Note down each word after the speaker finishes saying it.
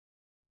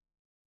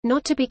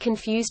not to be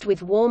confused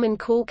with warm and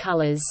cool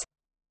colors.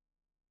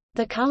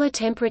 The color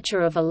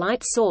temperature of a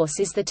light source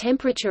is the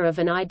temperature of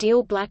an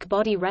ideal black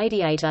body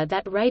radiator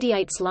that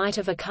radiates light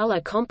of a color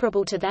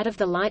comparable to that of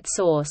the light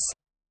source.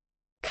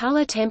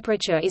 Color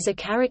temperature is a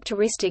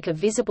characteristic of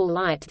visible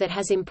light that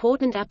has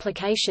important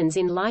applications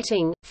in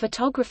lighting,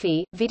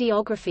 photography,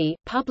 videography,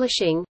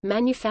 publishing,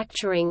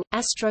 manufacturing,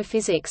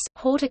 astrophysics,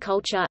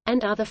 horticulture,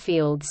 and other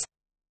fields.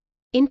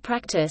 In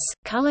practice,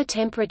 color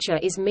temperature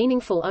is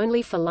meaningful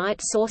only for light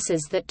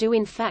sources that do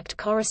in fact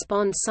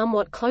correspond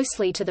somewhat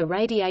closely to the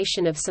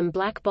radiation of some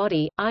black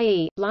body,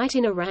 i.e., light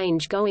in a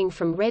range going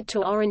from red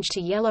to orange to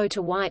yellow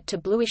to white to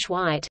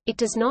bluish-white. It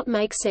does not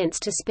make sense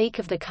to speak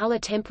of the color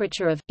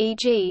temperature of,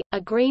 e.g., a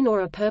green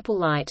or a purple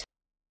light.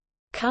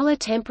 Color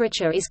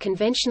temperature is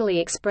conventionally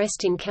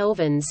expressed in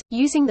kelvins,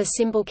 using the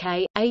symbol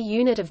K, a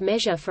unit of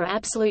measure for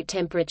absolute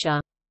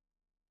temperature.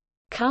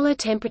 Color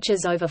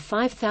temperatures over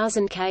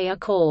 5000 K are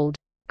called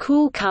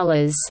cool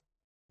colors,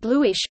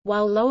 bluish,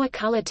 while lower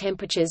color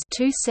temperatures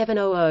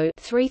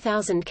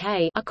 2700–3000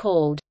 K are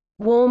called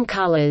warm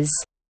colors,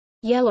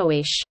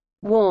 yellowish,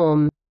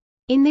 warm.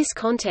 In this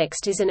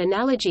context is an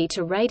analogy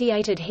to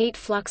radiated heat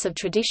flux of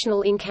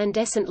traditional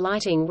incandescent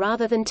lighting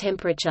rather than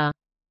temperature.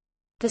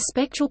 The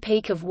spectral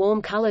peak of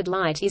warm-colored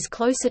light is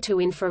closer to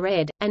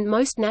infrared, and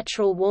most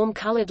natural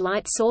warm-colored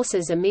light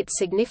sources emit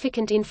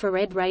significant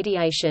infrared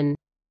radiation.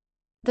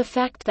 The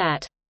fact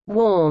that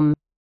warm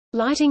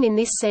lighting in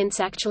this sense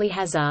actually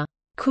has a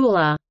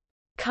cooler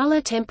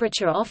color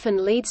temperature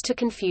often leads to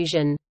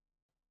confusion.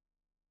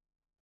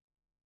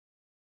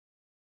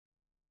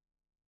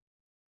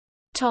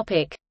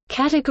 Topic: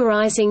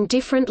 Categorizing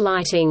different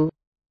lighting.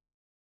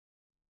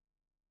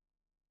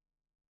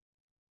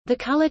 The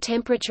color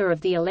temperature of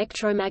the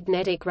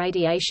electromagnetic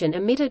radiation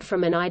emitted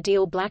from an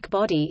ideal black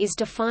body is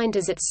defined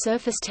as its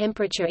surface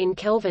temperature in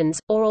kelvins,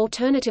 or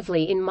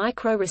alternatively in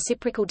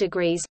micro-reciprocal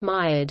degrees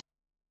 (microd).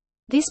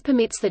 This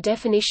permits the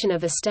definition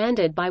of a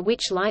standard by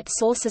which light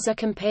sources are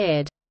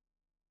compared.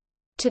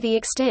 To the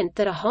extent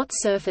that a hot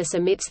surface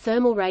emits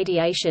thermal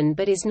radiation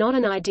but is not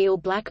an ideal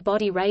black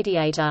body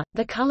radiator,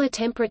 the color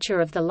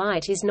temperature of the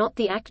light is not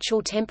the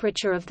actual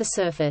temperature of the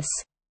surface.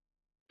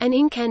 An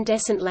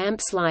incandescent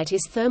lamp's light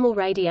is thermal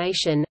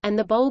radiation, and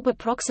the bulb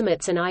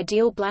approximates an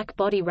ideal black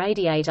body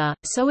radiator,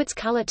 so its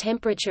color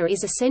temperature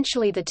is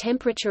essentially the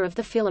temperature of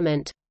the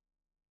filament.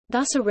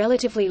 Thus a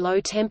relatively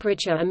low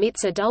temperature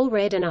emits a dull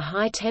red and a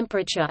high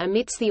temperature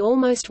emits the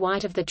almost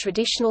white of the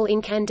traditional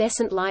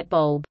incandescent light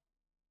bulb.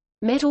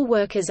 Metal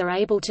workers are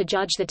able to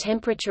judge the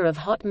temperature of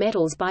hot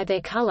metals by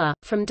their color,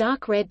 from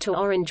dark red to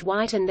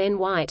orange-white and then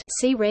white,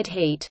 see red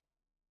heat.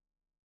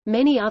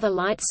 Many other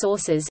light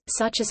sources,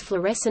 such as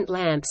fluorescent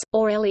lamps,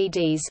 or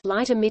LEDs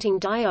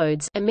light-emitting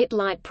diodes, emit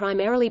light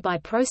primarily by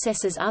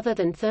processes other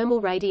than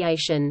thermal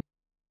radiation.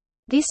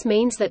 This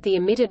means that the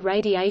emitted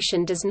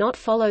radiation does not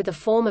follow the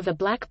form of a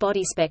black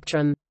body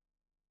spectrum.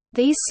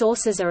 These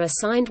sources are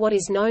assigned what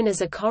is known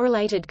as a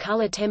correlated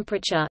color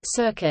temperature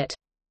circuit.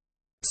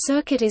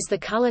 Circuit is the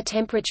color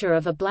temperature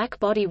of a black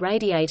body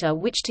radiator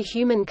which to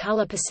human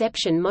color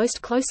perception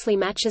most closely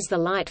matches the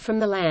light from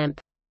the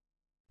lamp.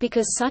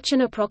 Because such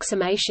an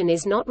approximation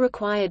is not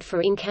required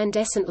for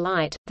incandescent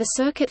light, the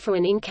circuit for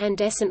an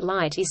incandescent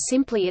light is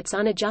simply its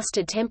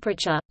unadjusted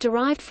temperature,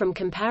 derived from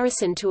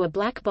comparison to a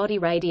black body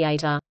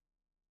radiator.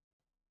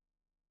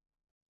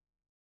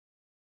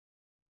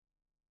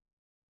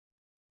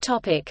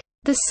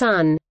 The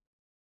Sun.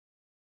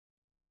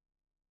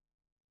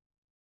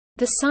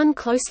 The Sun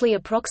closely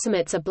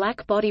approximates a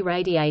black body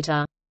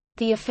radiator.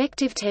 The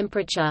effective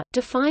temperature,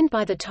 defined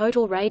by the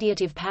total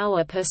radiative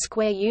power per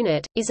square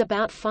unit, is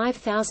about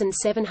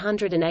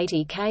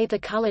 5780 K. The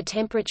color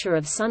temperature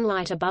of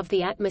sunlight above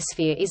the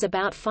atmosphere is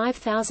about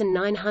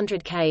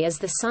 5900 K. As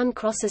the Sun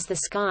crosses the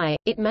sky,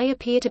 it may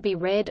appear to be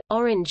red,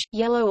 orange,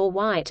 yellow or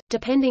white,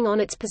 depending on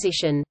its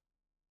position.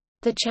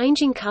 The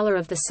changing color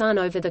of the Sun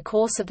over the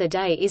course of the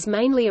day is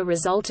mainly a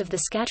result of the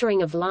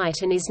scattering of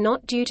light and is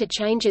not due to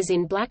changes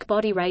in black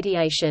body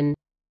radiation.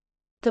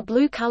 The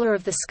blue color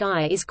of the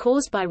sky is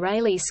caused by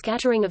Rayleigh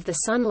scattering of the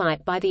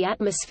sunlight by the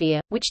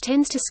atmosphere, which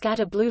tends to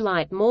scatter blue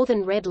light more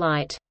than red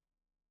light.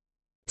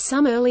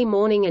 Some early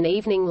morning and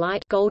evening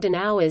light golden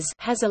hours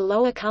has a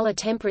lower color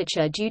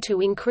temperature due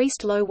to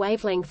increased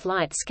low-wavelength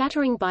light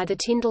scattering by the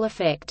Tyndall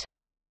effect.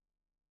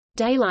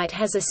 Daylight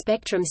has a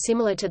spectrum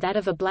similar to that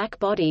of a black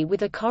body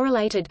with a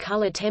correlated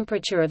color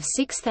temperature of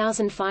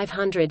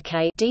 6500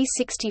 K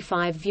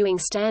D65 viewing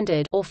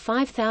standard or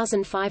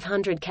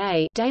 5500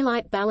 K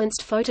daylight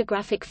balanced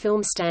photographic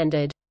film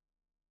standard.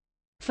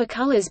 For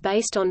colors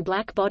based on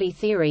black body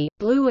theory,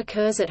 blue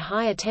occurs at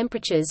higher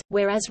temperatures,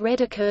 whereas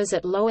red occurs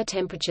at lower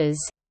temperatures.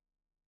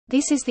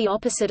 This is the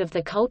opposite of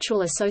the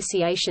cultural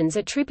associations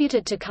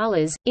attributed to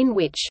colors, in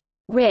which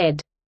red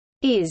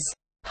is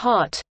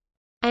hot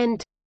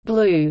and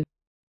blue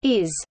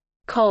is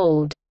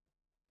cold.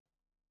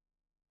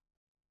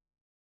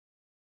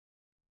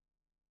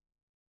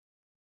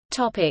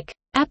 Topic: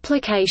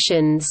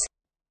 Applications.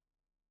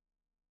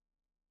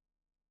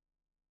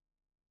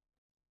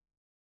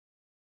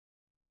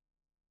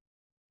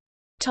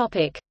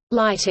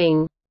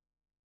 Lighting.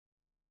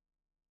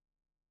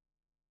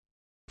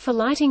 For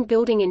lighting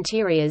building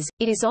interiors,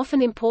 it is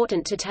often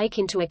important to take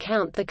into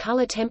account the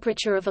color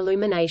temperature of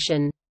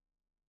illumination.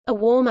 A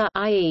warmer,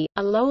 i.e.,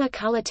 a lower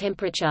color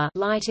temperature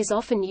light is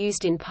often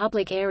used in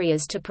public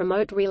areas to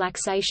promote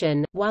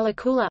relaxation, while a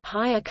cooler,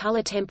 higher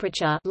color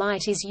temperature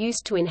light is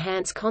used to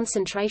enhance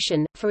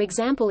concentration. For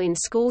example, in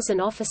schools and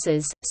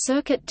offices,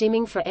 circuit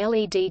dimming for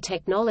LED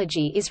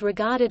technology is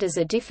regarded as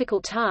a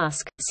difficult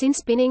task,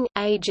 since binning,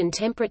 age and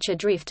temperature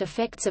drift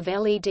effects of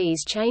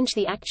LEDs change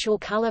the actual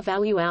color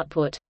value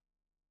output.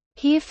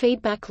 Here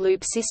feedback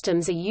loop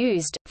systems are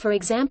used, for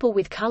example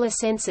with color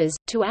sensors,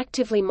 to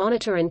actively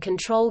monitor and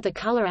control the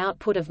color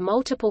output of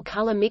multiple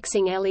color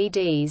mixing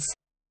LEDs.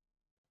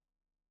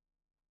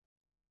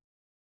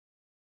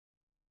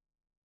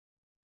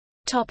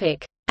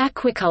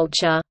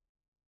 Aquaculture.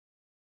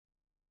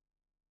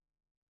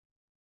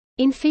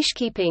 In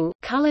fishkeeping,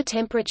 color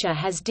temperature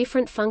has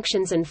different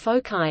functions and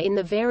foci in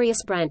the various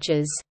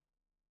branches.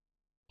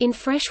 In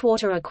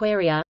freshwater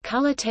aquaria,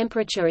 color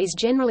temperature is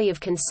generally of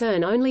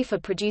concern only for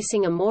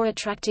producing a more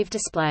attractive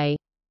display.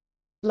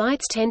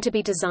 Lights tend to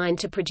be designed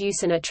to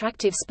produce an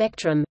attractive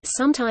spectrum,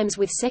 sometimes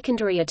with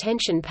secondary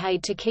attention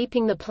paid to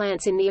keeping the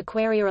plants in the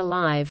aquaria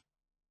alive.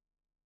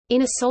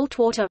 In a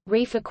saltwater,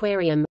 reef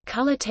aquarium,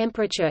 color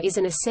temperature is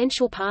an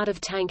essential part of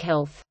tank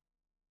health.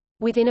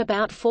 Within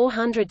about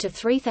 400 to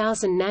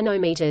 3000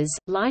 nanometers,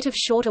 light of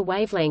shorter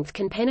wavelength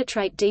can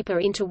penetrate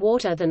deeper into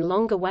water than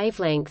longer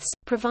wavelengths,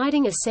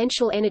 providing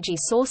essential energy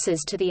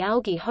sources to the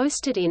algae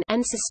hosted in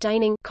and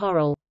sustaining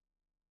coral.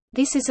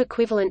 This is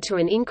equivalent to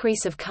an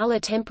increase of color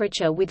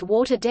temperature with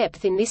water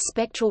depth in this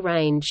spectral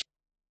range.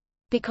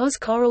 Because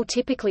coral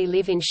typically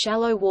live in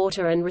shallow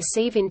water and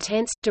receive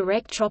intense,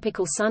 direct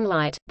tropical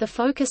sunlight, the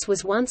focus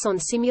was once on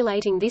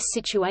simulating this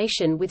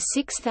situation with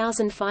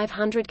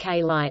 6500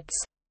 K lights.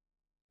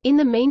 In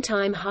the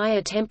meantime,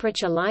 higher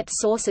temperature light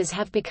sources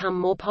have become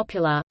more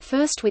popular,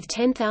 first with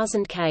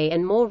 10,000 K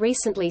and more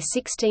recently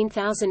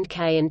 16,000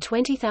 K and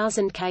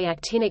 20,000 K.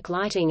 Actinic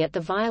lighting at the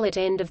violet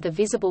end of the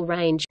visible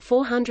range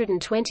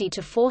 420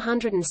 to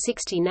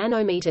 460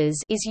 nanometers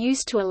is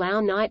used to allow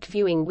night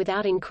viewing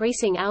without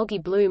increasing algae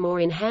bloom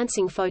or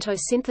enhancing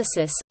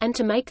photosynthesis, and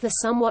to make the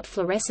somewhat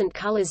fluorescent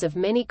colors of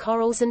many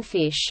corals and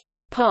fish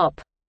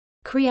pop,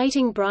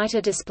 creating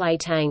brighter display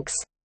tanks.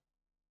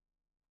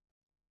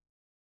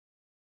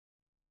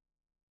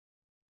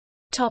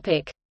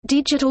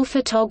 Digital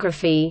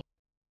photography.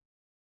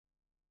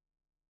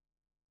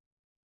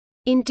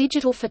 In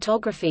digital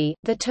photography,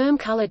 the term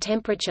color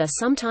temperature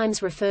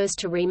sometimes refers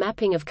to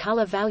remapping of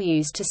color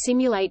values to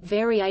simulate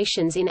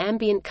variations in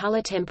ambient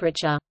color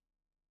temperature.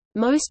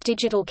 Most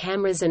digital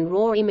cameras and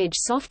raw image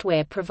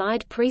software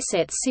provide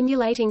presets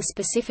simulating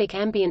specific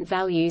ambient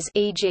values,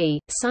 e.g.,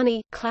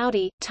 sunny,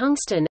 cloudy,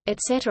 tungsten,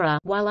 etc.,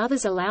 while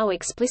others allow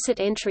explicit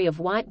entry of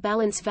white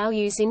balance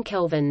values in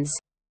kelvins.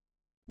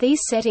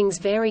 These settings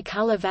vary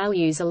color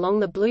values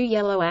along the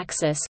blue-yellow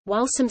axis,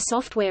 while some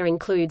software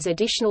includes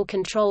additional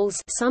controls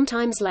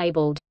sometimes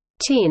labeled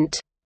tint,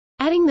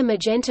 adding the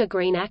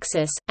magenta-green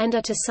axis, and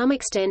are to some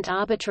extent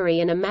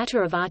arbitrary and a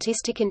matter of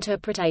artistic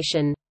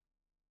interpretation.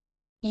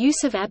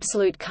 Use of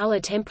absolute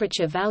color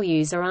temperature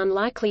values are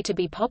unlikely to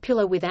be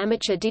popular with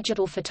amateur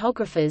digital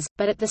photographers,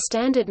 but at the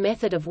standard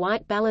method of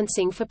white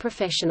balancing for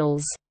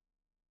professionals.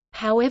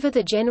 However,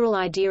 the general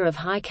idea of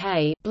high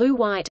K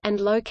blue-white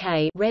and low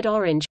K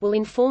red-orange will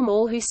inform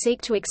all who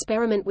seek to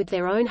experiment with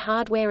their own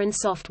hardware and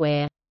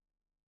software.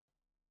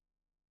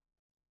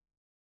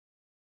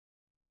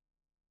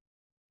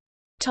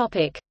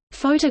 Topic: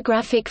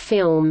 Photographic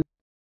film.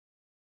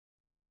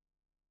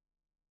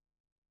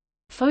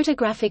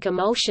 Photographic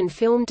emulsion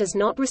film does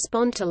not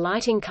respond to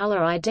lighting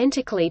color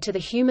identically to the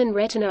human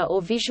retina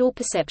or visual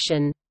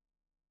perception.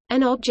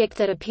 An object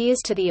that appears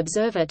to the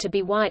observer to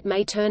be white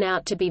may turn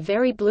out to be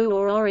very blue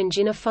or orange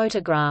in a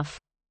photograph.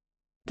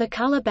 The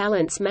color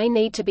balance may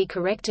need to be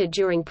corrected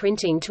during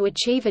printing to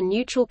achieve a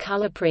neutral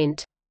color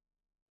print.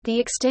 The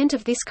extent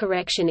of this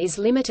correction is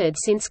limited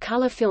since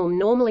color film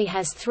normally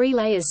has 3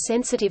 layers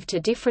sensitive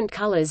to different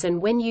colors,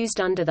 and when used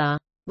under the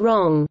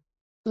wrong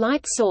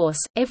light source,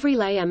 every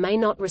layer may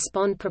not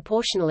respond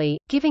proportionally,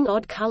 giving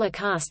odd color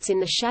casts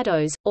in the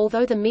shadows,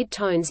 although the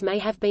mid-tones may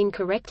have been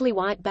correctly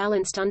white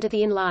balanced under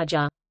the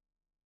enlarger.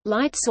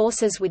 Light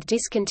sources with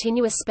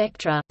discontinuous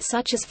spectra,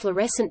 such as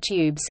fluorescent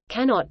tubes,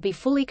 cannot be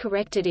fully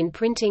corrected in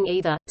printing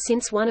either,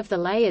 since one of the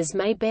layers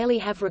may barely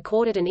have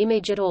recorded an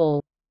image at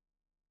all.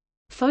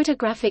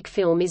 Photographic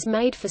film is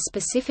made for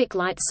specific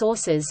light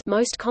sources,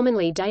 most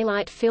commonly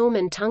daylight film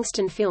and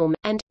tungsten film,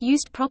 and,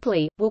 used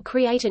properly, will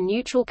create a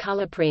neutral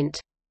color print.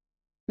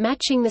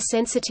 Matching the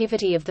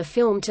sensitivity of the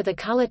film to the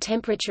color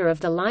temperature of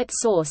the light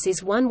source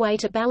is one way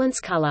to balance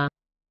color.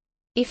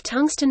 If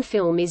tungsten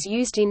film is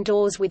used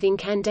indoors with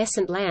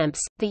incandescent lamps,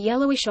 the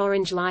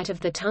yellowish-orange light of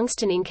the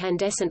tungsten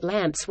incandescent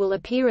lamps will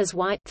appear as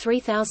white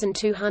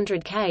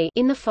 3200 K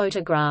in the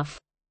photograph.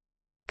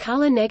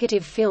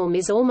 Color-negative film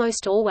is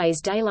almost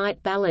always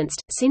daylight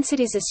balanced, since it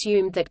is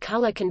assumed that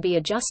color can be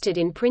adjusted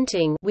in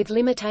printing with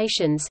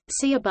limitations,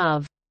 see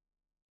above.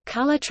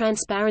 Color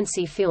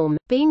transparency film,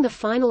 being the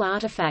final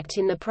artifact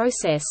in the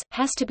process,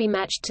 has to be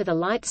matched to the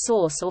light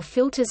source or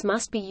filters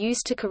must be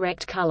used to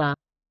correct color.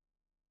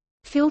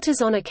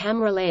 Filters on a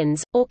camera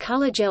lens, or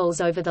color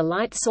gels over the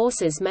light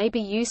sources may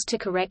be used to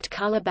correct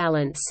color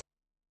balance.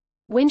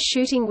 When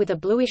shooting with a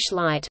bluish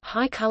light,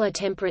 high color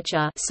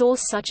temperature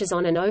source such as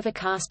on an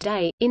overcast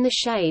day, in the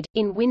shade,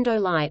 in window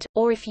light,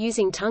 or if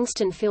using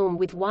tungsten film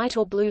with white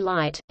or blue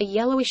light, a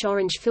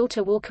yellowish-orange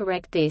filter will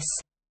correct this.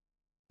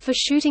 For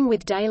shooting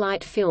with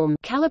daylight film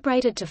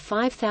calibrated to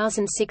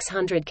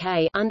 5600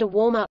 K under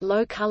warmer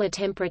low color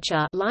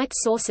temperature light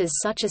sources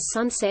such as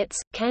sunsets,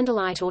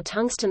 candlelight or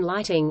tungsten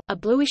lighting, a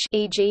bluish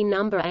e.g.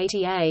 number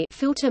 80A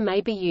filter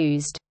may be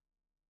used.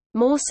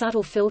 More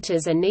subtle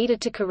filters are needed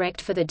to correct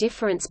for the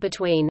difference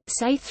between,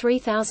 say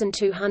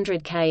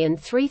 3200 K and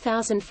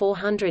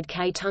 3400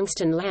 K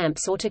tungsten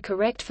lamps or to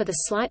correct for the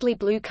slightly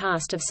blue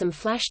cast of some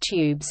flash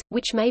tubes,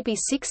 which may be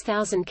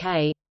 6000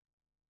 K.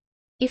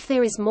 If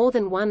there is more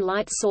than one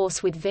light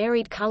source with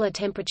varied color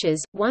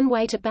temperatures, one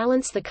way to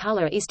balance the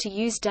color is to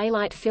use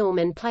daylight film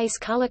and place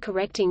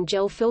color-correcting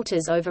gel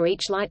filters over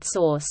each light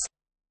source.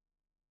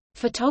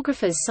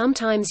 Photographers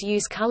sometimes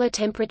use color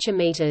temperature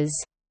meters.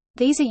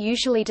 These are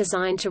usually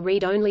designed to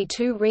read only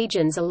two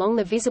regions along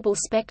the visible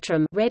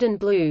spectrum, red and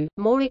blue.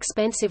 More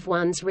expensive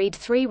ones read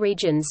three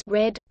regions,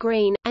 red,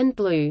 green, and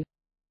blue.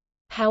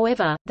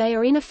 However, they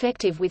are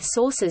ineffective with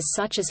sources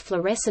such as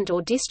fluorescent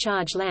or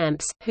discharge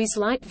lamps, whose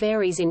light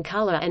varies in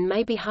color and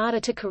may be harder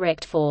to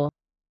correct for.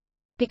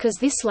 Because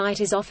this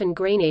light is often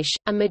greenish,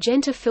 a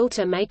magenta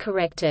filter may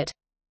correct it.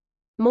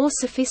 More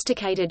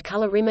sophisticated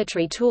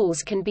colorimetry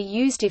tools can be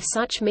used if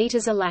such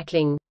meters are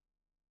lacking.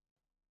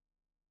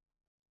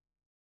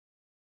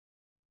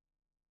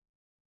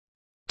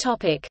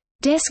 Topic: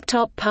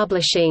 Desktop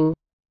publishing.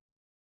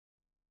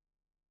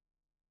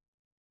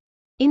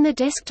 In the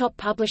desktop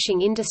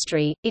publishing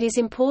industry, it is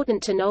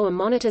important to know a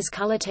monitor's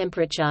color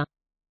temperature.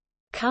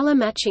 Color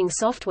matching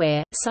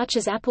software, such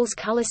as Apple's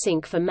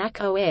ColorSync for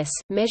Mac OS,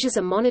 measures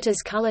a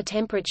monitor's color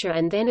temperature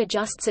and then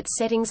adjusts its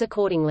settings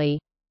accordingly.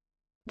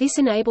 This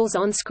enables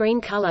on-screen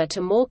color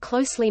to more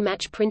closely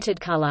match printed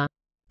color.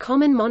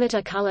 Common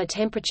monitor color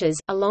temperatures,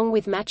 along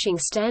with matching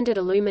standard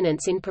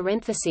illuminance in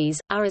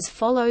parentheses, are as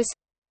follows: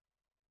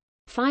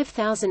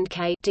 5000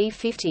 K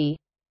D50,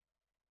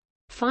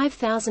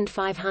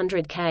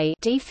 5500 K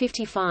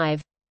D55,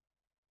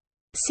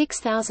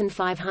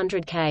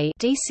 6500 K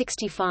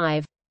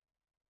D65,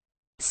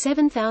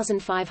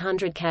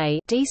 7500 K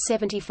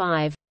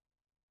D75,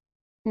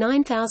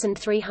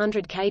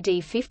 9300 K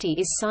D50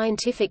 is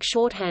scientific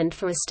shorthand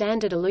for a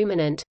standard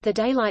illuminant. The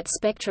daylight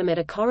spectrum at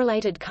a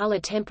correlated color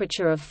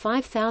temperature of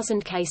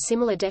 5000 K.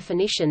 Similar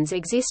definitions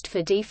exist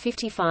for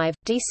D55,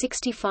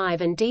 D65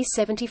 and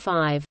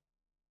D75.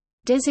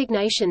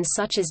 Designations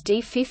such as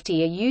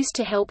D50 are used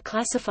to help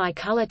classify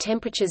color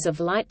temperatures of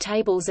light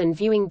tables and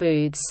viewing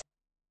booths.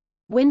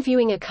 When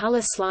viewing a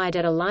color slide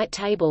at a light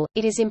table,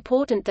 it is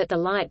important that the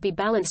light be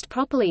balanced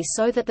properly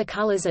so that the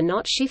colors are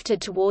not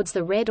shifted towards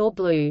the red or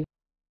blue.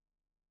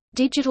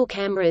 Digital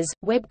cameras,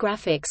 web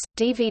graphics,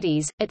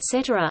 DVDs,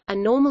 etc., are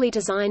normally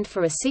designed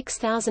for a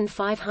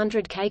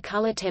 6500 K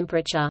color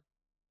temperature.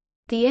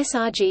 The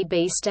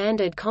sRGB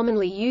standard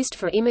commonly used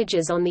for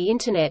images on the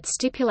Internet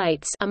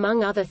stipulates,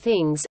 among other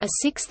things, a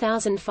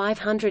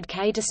 6500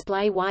 K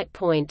display white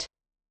point.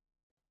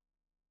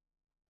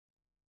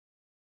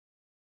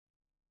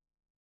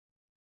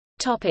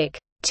 Topic: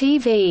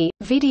 TV,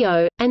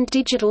 video, and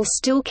digital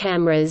still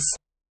cameras.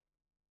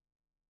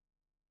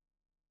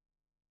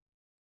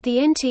 The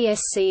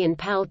NTSC and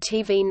PAL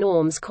TV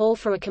norms call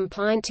for a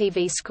compliant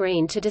TV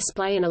screen to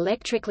display an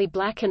electrically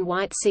black and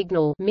white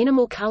signal,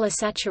 minimal color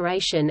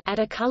saturation, at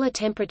a color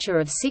temperature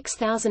of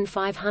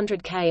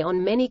 6500 K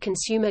on many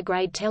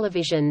consumer-grade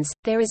televisions.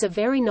 There is a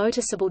very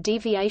noticeable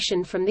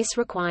deviation from this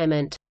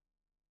requirement.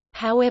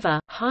 However,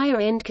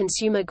 higher-end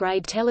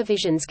consumer-grade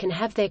televisions can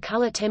have their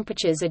color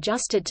temperatures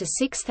adjusted to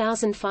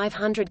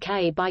 6500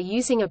 K by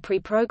using a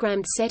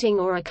pre-programmed setting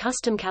or a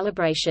custom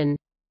calibration.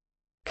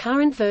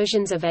 Current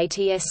versions of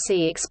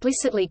ATSC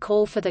explicitly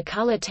call for the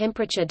color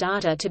temperature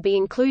data to be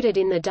included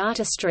in the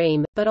data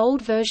stream, but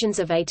old versions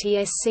of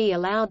ATSC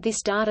allowed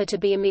this data to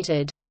be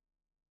omitted.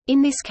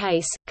 In this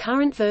case,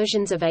 current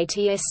versions of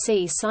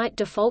ATSC cite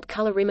default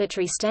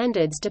colorimetry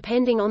standards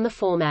depending on the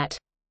format.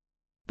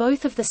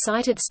 Both of the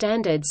cited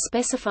standards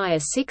specify a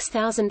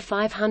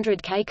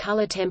 6500 K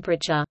color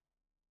temperature.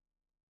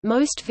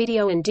 Most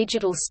video and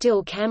digital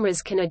still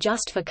cameras can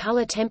adjust for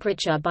color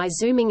temperature by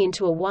zooming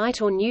into a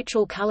white or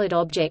neutral colored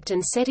object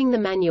and setting the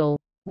manual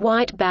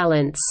white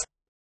balance,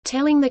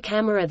 telling the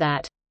camera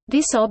that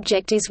this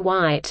object is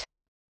white.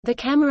 The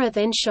camera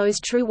then shows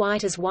true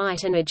white as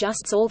white and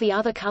adjusts all the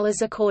other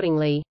colors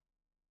accordingly.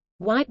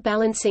 White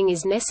balancing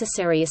is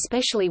necessary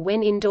especially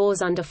when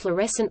indoors under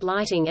fluorescent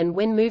lighting and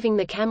when moving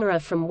the camera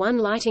from one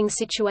lighting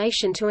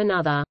situation to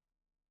another.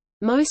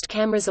 Most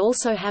cameras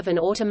also have an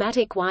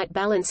automatic white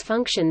balance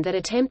function that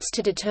attempts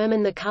to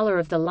determine the color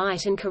of the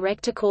light and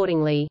correct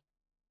accordingly.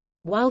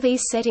 While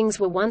these settings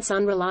were once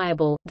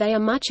unreliable, they are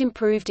much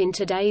improved in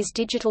today's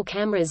digital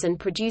cameras and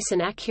produce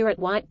an accurate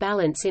white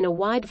balance in a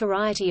wide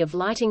variety of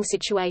lighting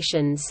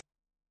situations.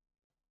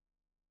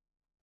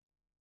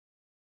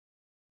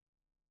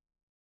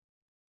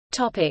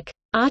 Topic: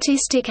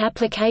 Artistic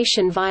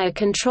application via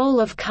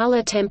control of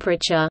color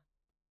temperature.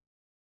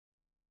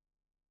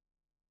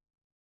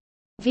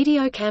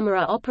 Video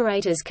camera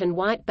operators can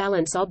white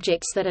balance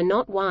objects that are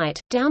not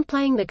white,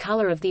 downplaying the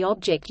color of the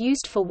object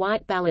used for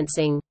white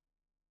balancing.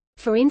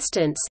 For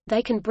instance,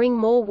 they can bring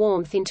more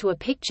warmth into a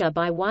picture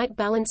by white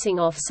balancing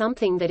off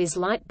something that is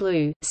light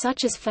blue,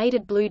 such as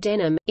faded blue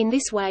denim. In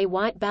this way,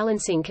 white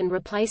balancing can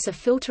replace a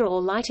filter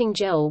or lighting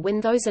gel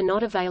when those are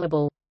not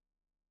available.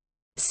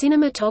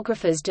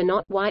 Cinematographers do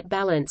not white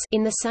balance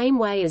in the same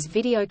way as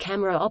video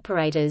camera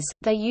operators.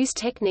 They use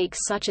techniques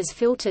such as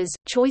filters,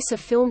 choice of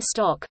film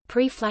stock,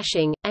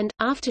 pre-flashing, and,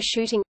 after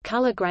shooting,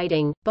 color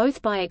grading,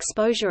 both by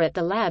exposure at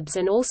the labs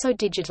and also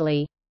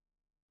digitally.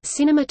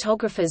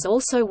 Cinematographers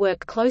also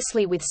work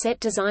closely with set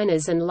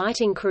designers and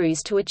lighting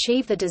crews to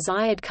achieve the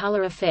desired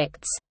color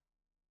effects.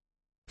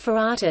 For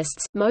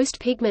artists, most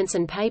pigments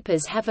and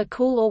papers have a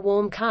cool or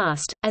warm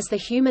cast, as the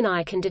human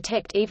eye can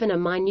detect even a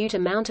minute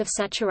amount of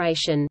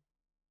saturation.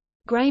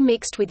 Gray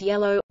mixed with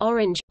yellow,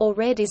 orange, or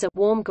red is a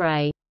warm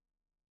gray.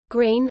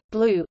 Green,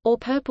 blue, or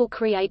purple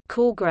create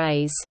cool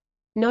grays.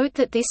 Note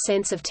that this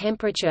sense of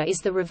temperature is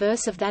the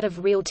reverse of that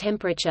of real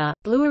temperature.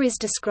 Bluer is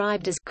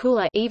described as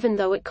cooler even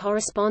though it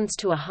corresponds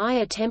to a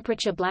higher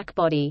temperature black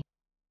body.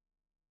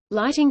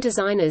 Lighting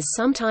designers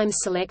sometimes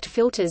select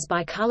filters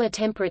by color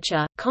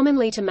temperature,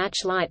 commonly to match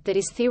light that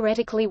is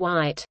theoretically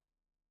white.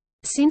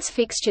 Since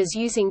fixtures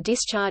using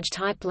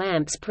discharge-type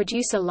lamps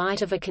produce a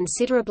light of a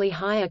considerably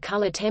higher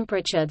color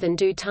temperature than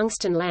do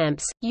tungsten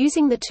lamps,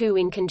 using the two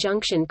in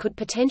conjunction could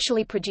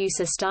potentially produce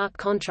a stark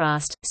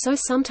contrast, so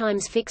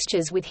sometimes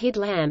fixtures with HID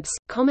lamps,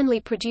 commonly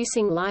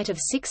producing light of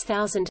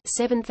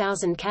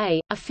 6000–7000 K,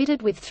 are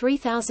fitted with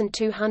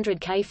 3200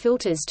 K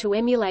filters to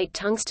emulate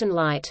tungsten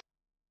light.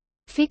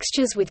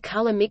 Fixtures with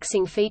color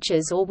mixing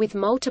features or with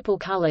multiple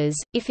colors,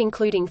 if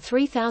including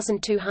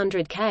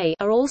 3200 K,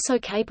 are also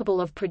capable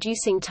of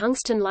producing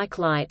tungsten-like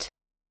light.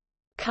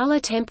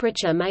 Color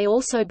temperature may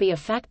also be a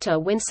factor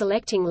when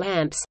selecting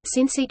lamps,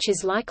 since each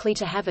is likely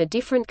to have a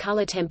different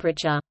color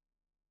temperature.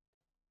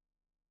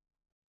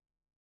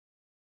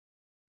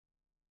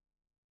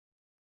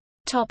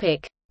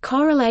 Topic: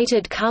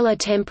 Correlated color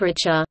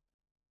temperature.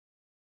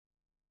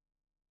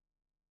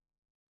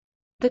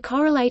 The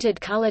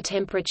correlated color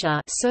temperature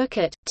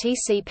circuit,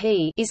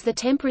 TCP, is the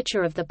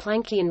temperature of the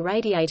Planckian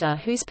radiator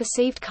whose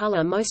perceived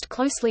color most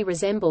closely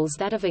resembles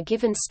that of a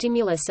given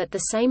stimulus at the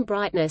same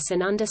brightness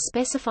and under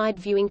specified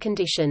viewing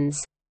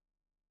conditions.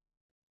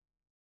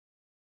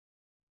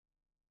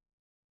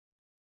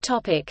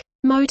 Topic: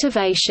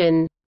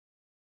 Motivation.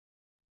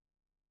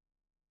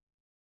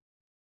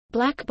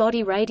 Black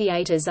body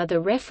radiators are the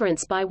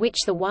reference by which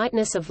the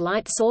whiteness of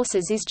light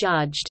sources is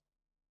judged.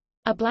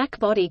 A black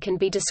body can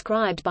be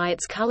described by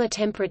its color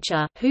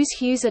temperature, whose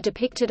hues are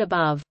depicted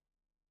above.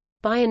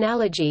 By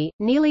analogy,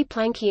 nearly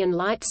Planckian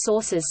light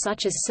sources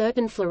such as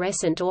certain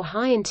fluorescent or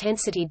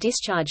high-intensity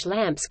discharge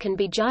lamps can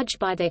be judged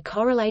by their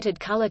correlated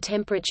color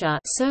temperature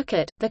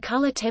circuit, the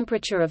color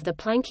temperature of the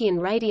Planckian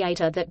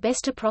radiator that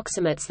best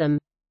approximates them.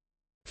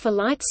 For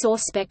light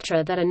source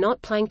spectra that are not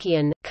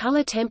Planckian,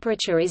 color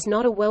temperature is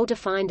not a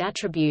well-defined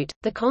attribute.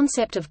 The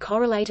concept of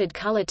correlated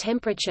color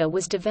temperature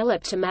was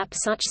developed to map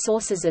such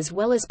sources as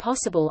well as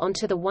possible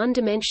onto the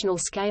one-dimensional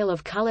scale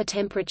of color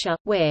temperature,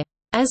 where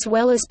as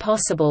well as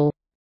possible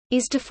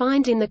is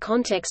defined in the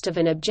context of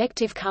an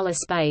objective color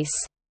space.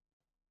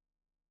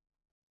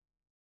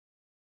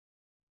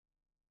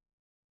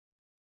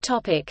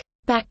 Topic: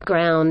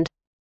 Background.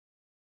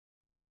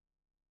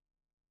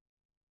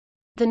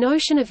 The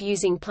notion of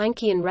using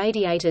Planckian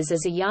radiators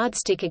as a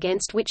yardstick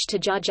against which to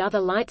judge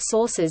other light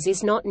sources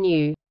is not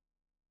new.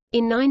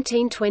 In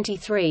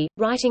 1923,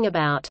 writing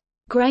about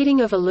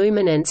grading of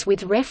illuminance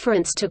with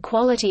reference to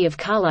quality of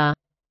color,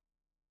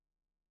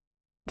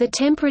 the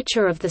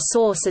temperature of the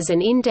source as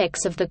an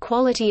index of the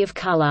quality of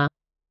color,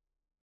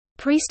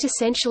 Priest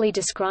essentially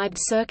described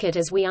circuit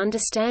as we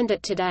understand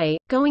it today,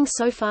 going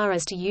so far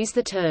as to use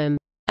the term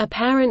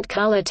apparent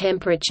color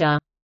temperature,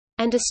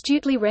 and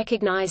astutely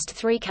recognized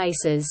three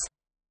cases.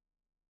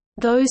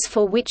 Those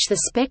for which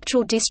the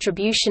spectral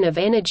distribution of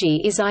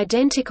energy is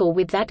identical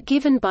with that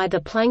given by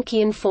the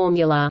Planckian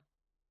formula.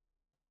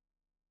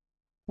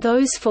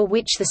 Those for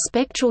which the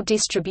spectral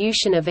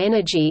distribution of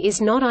energy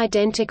is not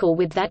identical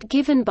with that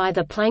given by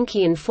the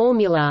Planckian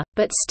formula,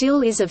 but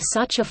still is of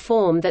such a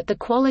form that the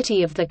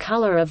quality of the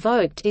color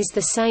evoked is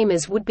the same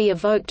as would be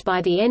evoked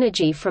by the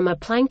energy from a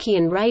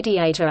Planckian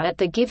radiator at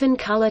the given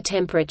color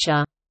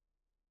temperature.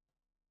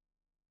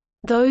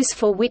 Those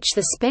for which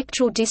the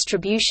spectral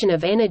distribution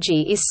of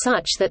energy is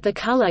such that the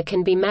color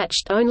can be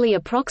matched only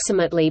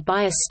approximately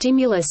by a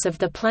stimulus of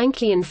the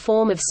Planckian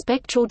form of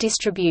spectral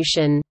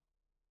distribution.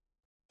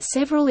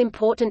 Several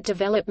important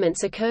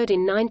developments occurred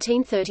in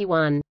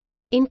 1931.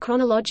 In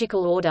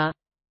chronological order: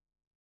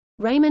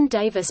 Raymond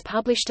Davis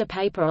published a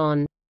paper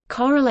on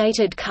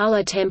correlated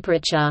color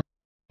temperature,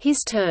 his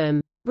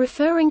term.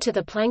 Referring to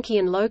the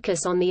Planckian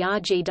locus on the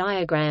RG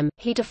diagram,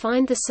 he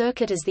defined the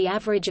circuit as the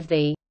average of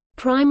the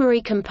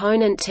primary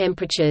component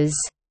temperatures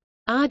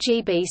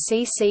RGB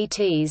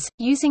CCTs,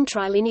 using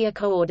trilinear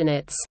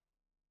coordinates.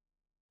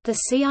 The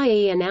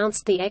CIE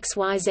announced the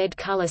XYZ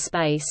color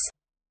space.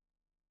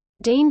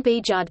 Dean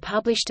B. Judd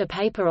published a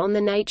paper on the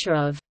nature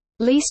of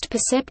least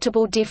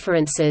perceptible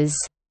differences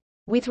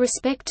with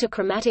respect to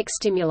chromatic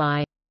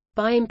stimuli.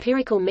 By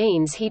empirical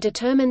means he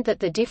determined that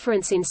the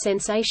difference in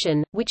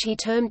sensation, which he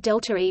termed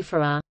delta E for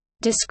a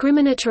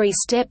discriminatory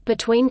step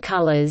between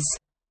colors,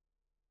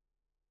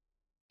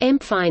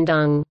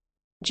 Empfindung,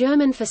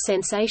 German for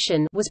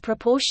sensation, was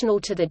proportional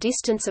to the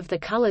distance of the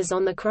colors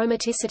on the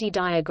chromaticity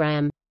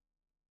diagram.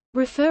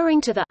 Referring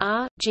to the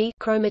R-G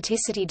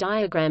chromaticity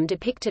diagram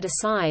depicted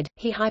aside,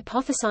 he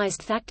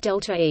hypothesized that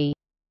delta E.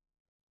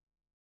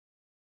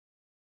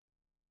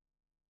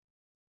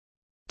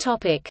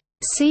 Topic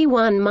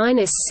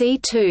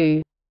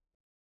C1-C2.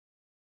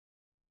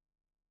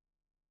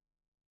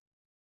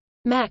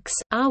 Max,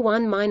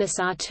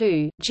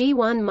 R1-R2,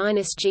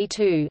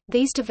 G1-G2.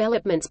 These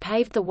developments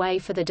paved the way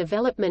for the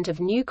development of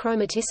new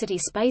chromaticity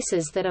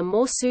spaces that are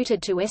more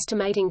suited to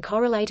estimating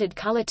correlated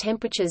color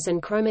temperatures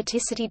and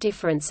chromaticity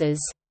differences.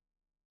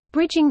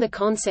 Bridging the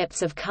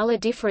concepts of color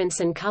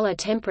difference and color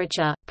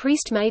temperature,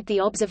 Priest made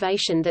the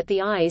observation that the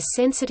eye is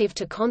sensitive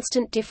to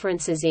constant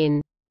differences in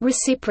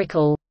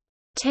reciprocal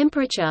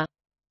temperature.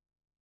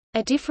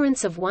 A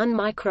difference of 1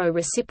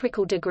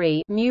 micro-reciprocal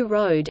degree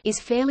μ is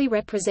fairly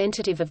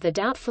representative of the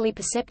doubtfully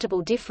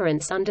perceptible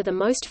difference under the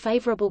most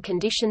favorable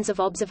conditions of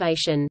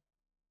observation.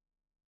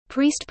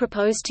 Priest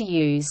proposed to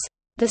use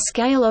the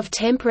scale of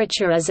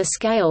temperature as a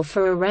scale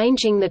for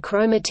arranging the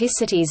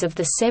chromaticities of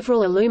the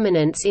several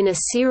illuminants in a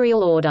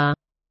serial order.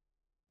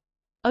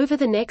 Over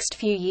the next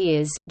few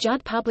years,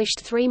 Judd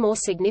published 3 more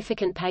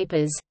significant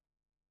papers.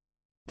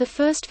 The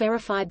first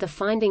verified the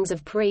findings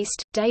of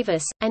Priest,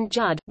 Davis, and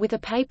Judd, with a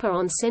paper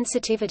on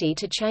sensitivity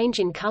to change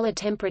in color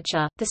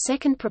temperature. The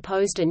second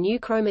proposed a new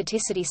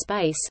chromaticity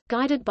space,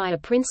 guided by a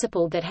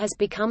principle that has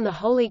become the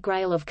holy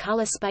grail of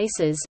color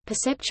spaces: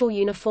 perceptual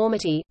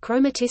uniformity.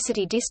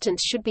 Chromaticity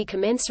distance should be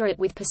commensurate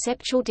with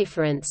perceptual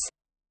difference.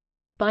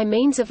 By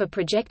means of a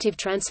projective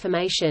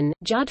transformation,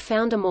 Judd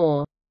found a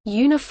more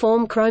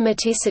uniform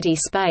chromaticity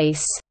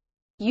space,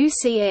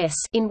 UCS,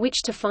 in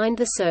which to find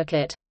the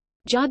circuit.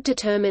 Judd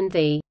determined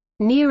the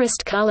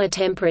nearest color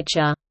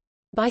temperature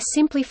by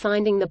simply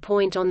finding the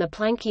point on the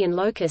Planckian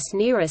locus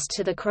nearest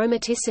to the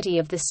chromaticity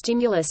of the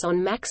stimulus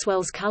on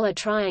Maxwell's color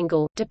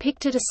triangle,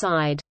 depicted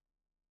aside.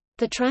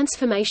 The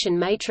transformation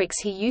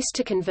matrix he used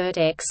to convert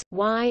x,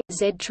 y,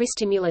 z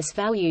tristimulus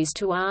values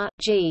to r,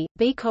 g,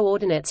 b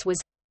coordinates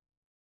was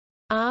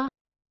r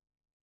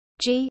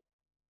g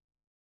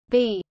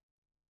b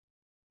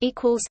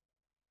equals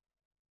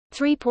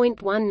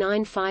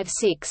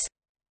 3.1956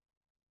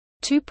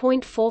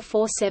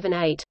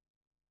 2.4478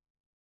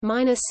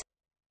 minus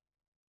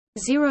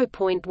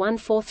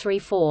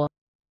 0.1434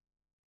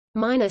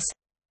 minus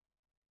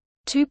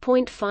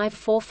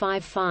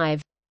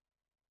 2.5455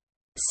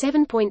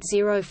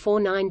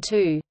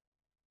 7.0492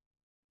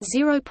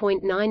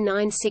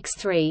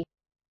 0.9963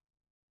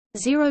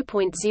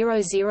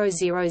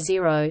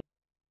 0.0000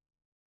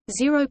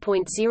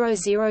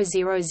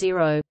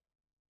 0.0000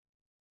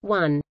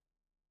 1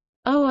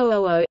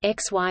 0000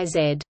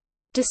 XYZ.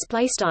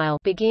 Display style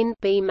begin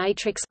B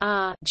matrix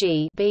R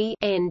G B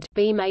end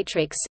B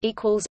matrix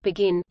equals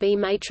begin B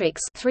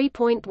matrix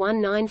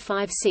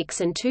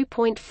 3.1956 and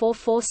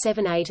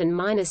 2.4478 and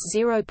minus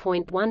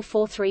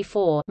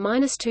 0.1434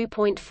 minus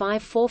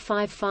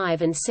 2.5455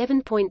 and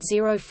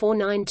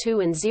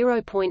 7.0492 and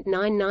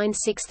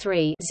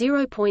 0.9963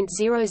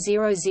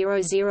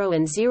 0.0000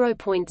 and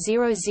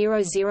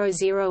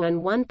 0.0000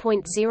 and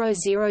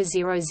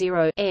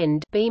 1.0000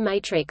 end B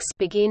matrix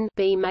begin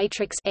B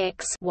matrix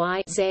X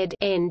Y Z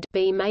end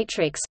B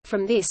matrix.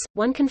 From this,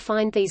 one can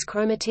find these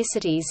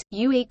chromaticities: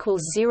 U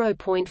equals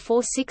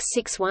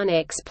 0.4661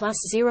 x plus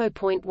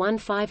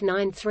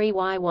 0.1593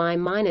 y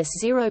minus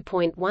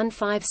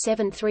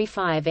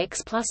 0.15735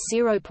 x plus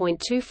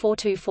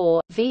 0.2424,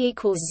 V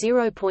equals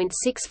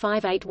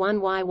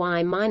 0.6581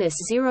 y minus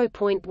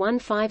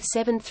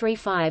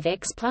 0.15735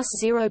 x plus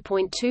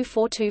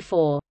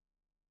 0.2424.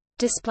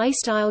 Display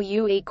style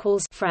U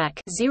equals frac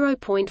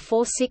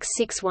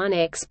 0.4661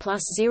 x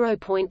plus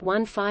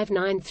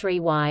 0.1593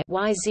 y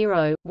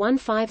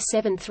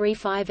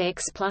 0.1535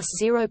 x plus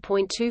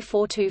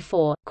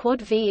 0.2424.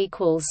 Quad V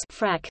equals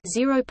frac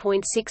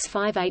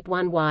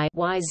 0.6581 y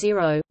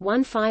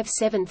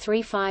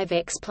 0.1535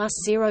 x plus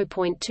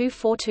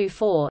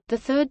 0.2424. The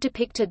third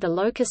depicted the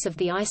locus of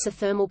the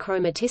isothermal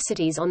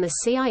chromaticities on the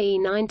CIE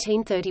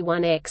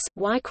 1931 x,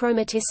 y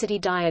chromaticity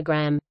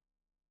diagram.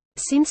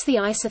 Since the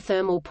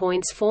isothermal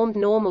points formed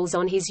normals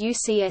on his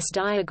UCS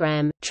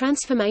diagram,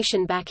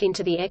 transformation back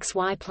into the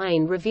XY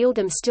plane revealed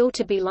them still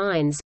to be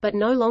lines, but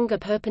no longer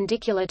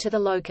perpendicular to the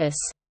locus.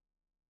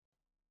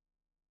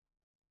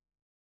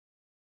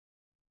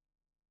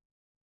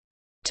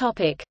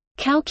 Topic: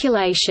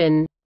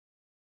 Calculation.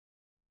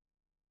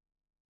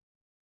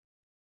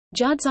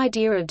 Judd's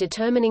idea of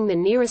determining the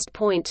nearest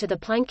point to the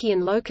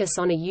Planckian locus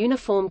on a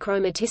uniform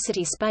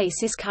chromaticity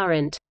space is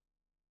current.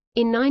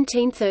 In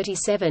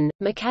 1937,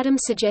 McAdam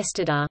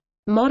suggested a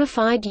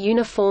modified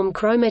uniform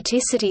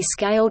chromaticity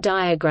scale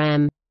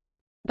diagram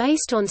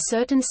based on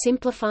certain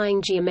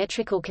simplifying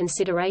geometrical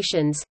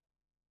considerations.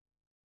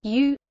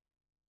 U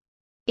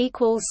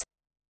equals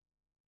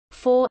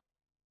 4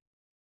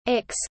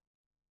 x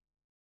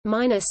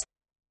minus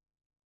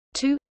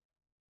 2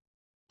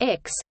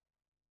 x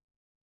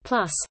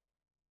plus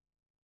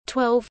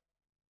 12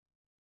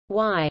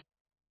 y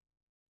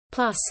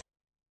plus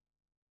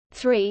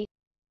 3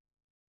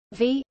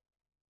 v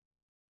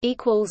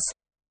equals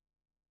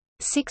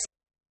 6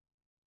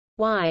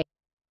 y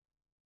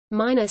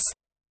minus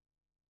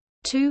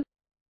 2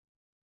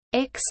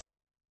 x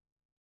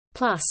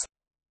plus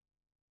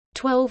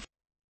 12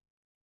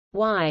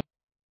 y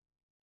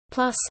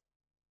plus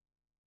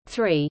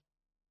 3.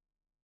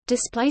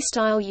 Display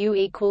style U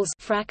equals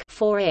frac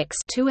 4x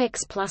 2x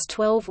plus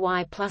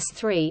 12y plus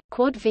 3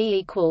 quad V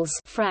equals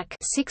frac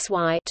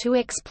 6y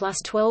 2x plus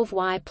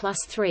 12y plus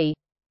 3.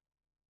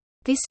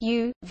 This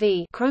U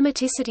V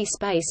chromaticity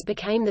space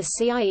became the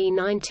CIE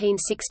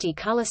 1960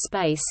 color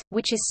space,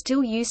 which is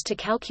still used to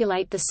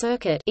calculate the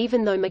circuit,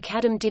 even though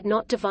McAdam did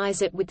not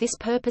devise it with this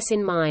purpose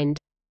in mind.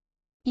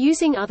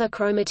 Using other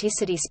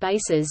chromaticity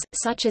spaces,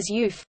 such as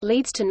UF,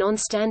 leads to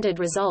non-standard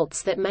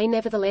results that may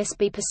nevertheless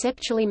be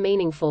perceptually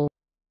meaningful.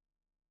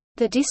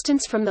 The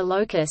distance from the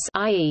locus,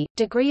 i.e.,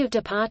 degree of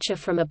departure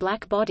from a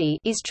black body,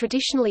 is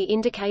traditionally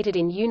indicated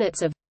in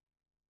units of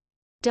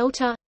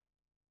delta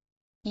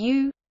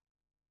U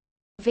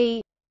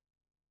V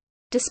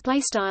display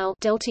style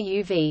delta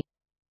UV,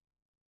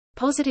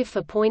 positive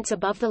for points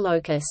above the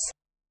locus.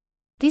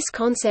 This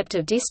concept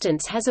of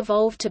distance has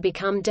evolved to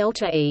become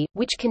delta E,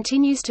 which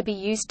continues to be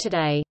used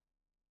today.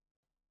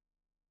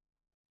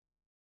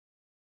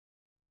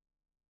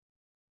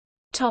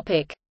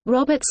 Topic: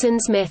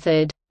 Robertson's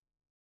method.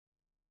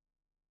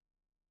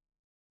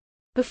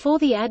 Before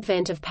the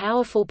advent of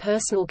powerful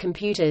personal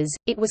computers,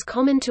 it was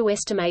common to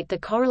estimate the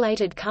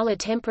correlated color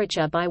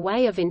temperature by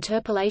way of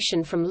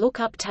interpolation from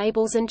lookup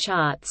tables and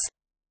charts.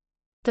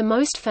 The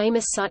most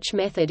famous such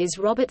method is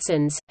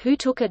Robertson's, who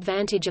took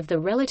advantage of the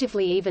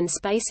relatively even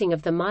spacing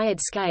of the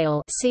Myard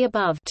scale, see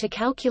above, to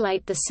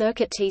calculate the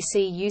circuit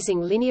Tc using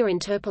linear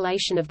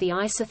interpolation of the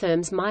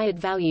isotherm's Myard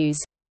values.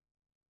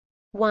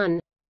 1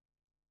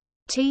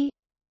 T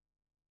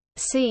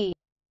C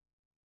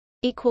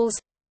equals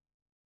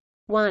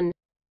 1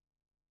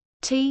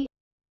 T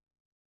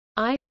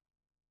I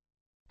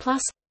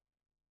plus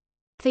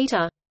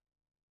theta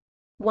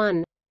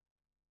 1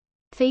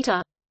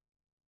 theta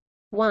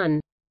 1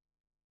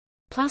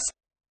 plus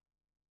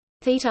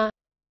theta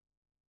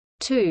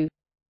 2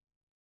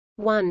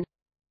 1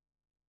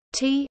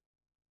 T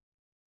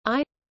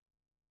I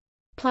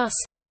plus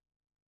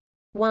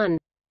 1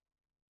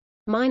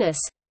 minus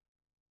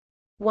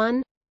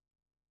 1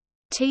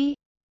 T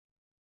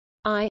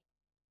I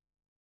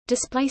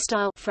display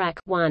style frac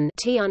 1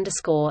 T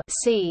underscore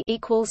C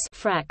equals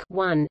frac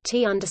 1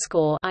 T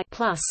underscore I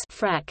plus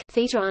frac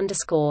theta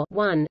underscore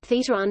 1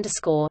 theta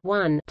underscore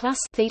 1 plus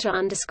theta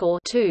underscore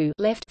 2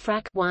 left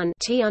frac 1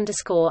 T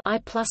underscore I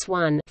plus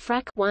 1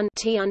 frac 1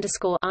 T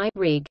underscore I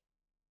rig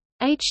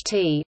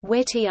HT,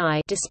 where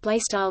Ti display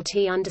style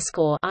T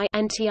underscore I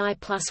and Ti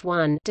plus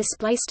 1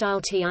 display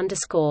style T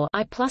underscore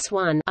I plus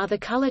 1 are the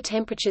color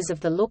temperatures of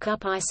the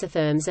lookup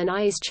isotherms, and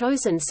I is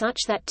chosen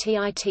such that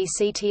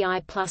TITC Ti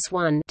plus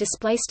 1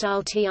 display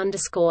style T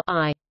underscore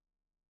I.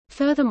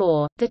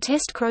 Furthermore, the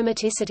test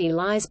chromaticity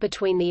lies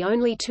between the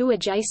only two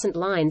adjacent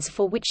lines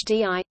for which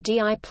Di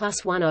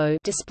plus 10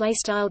 display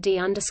style D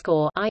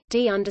underscore I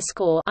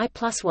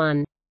plus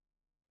 1.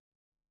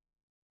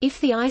 If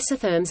the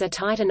isotherms are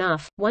tight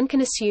enough, one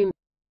can assume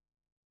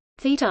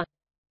theta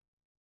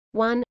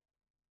 1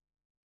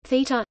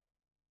 theta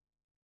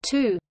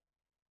 2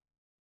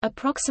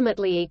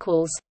 approximately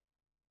equals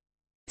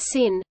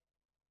sin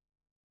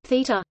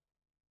theta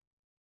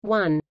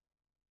 1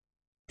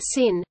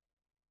 sin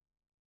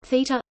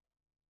theta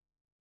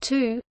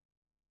 2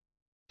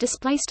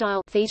 display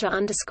style theta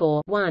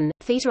underscore 1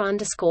 theta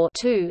underscore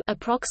 2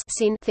 approx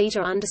sin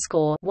theta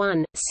underscore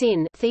 1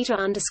 sin theta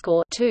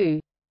underscore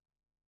 2,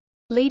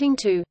 leading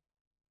to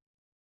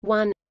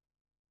 1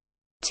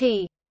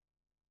 T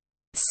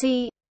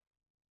C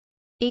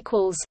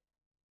equals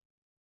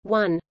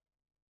 1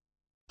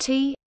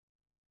 T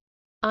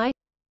I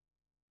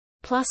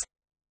plus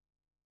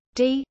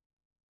D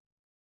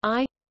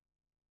I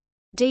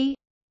D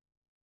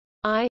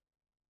I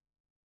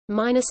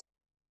minus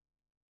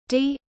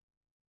D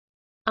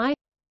I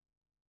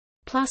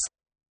plus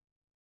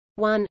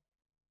 1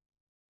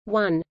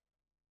 1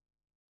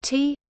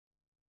 T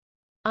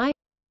I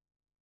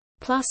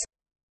plus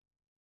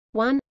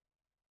 1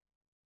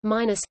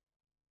 minus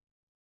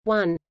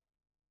 1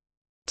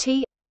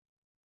 T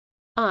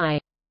I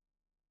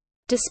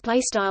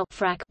Display style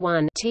frac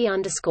 1 t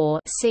underscore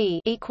c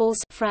equals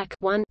frac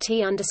 1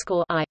 t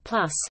underscore I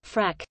plus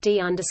frac d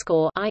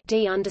underscore I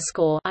d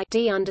underscore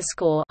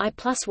I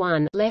plus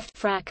 1 left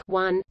frac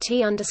 1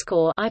 t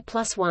underscore I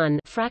plus 1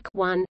 frac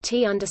 1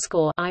 t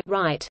underscore I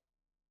right.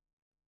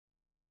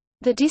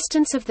 The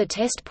distance of the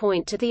test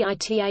point to the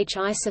ith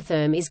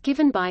isotherm is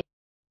given by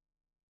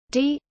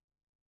d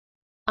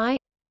I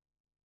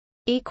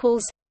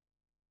equals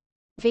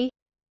v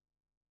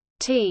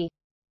t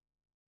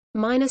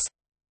minus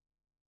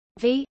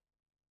v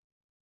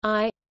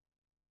I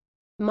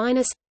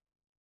minus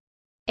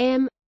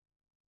m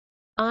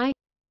I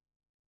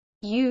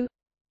u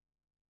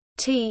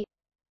t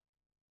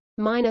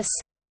minus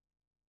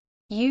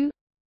u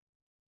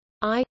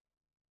I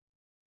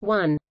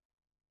 1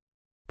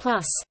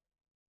 plus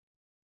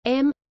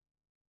m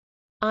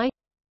I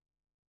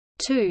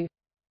 2.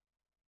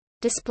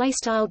 Display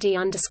style d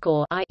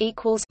underscore I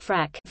equals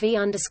frac v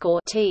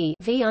underscore t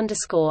v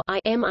underscore I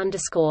m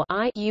underscore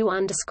I u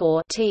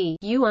underscore t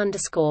u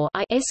underscore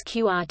I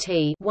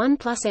sqrt 1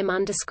 plus m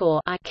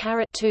underscore I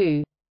caret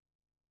 2,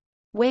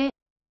 where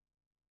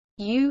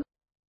u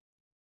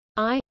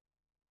I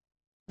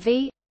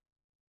v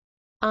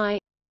I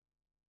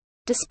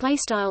display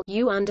style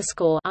u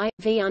underscore I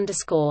v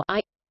underscore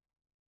I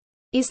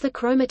is the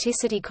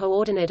chromaticity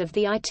coordinate of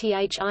the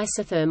ith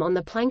isotherm on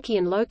the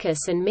Planckian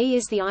locus, and μ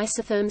is the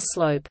isotherm's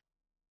slope.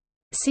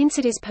 Since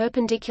it is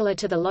perpendicular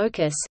to the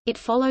locus, it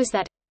follows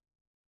that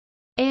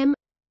m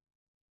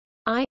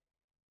I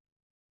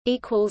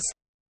equals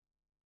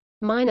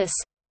minus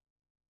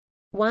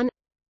 1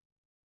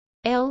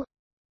 L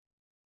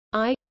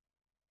I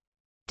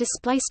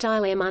display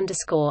style m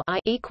underscore I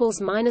equals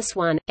minus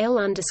 1 L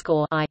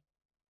underscore I,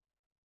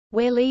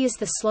 where L is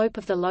the slope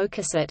of the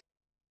locus at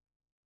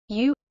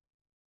u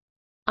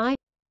I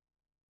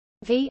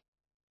v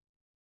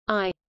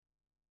I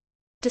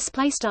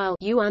display style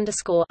u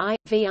underscore I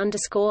v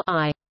underscore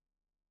I.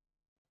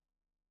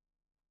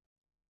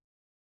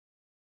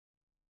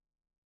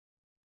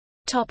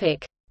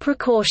 Topic: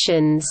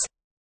 Precautions.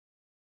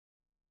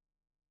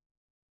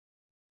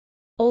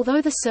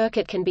 Although the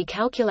circuit can be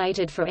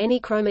calculated for any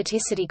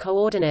chromaticity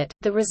coordinate,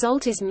 the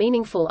result is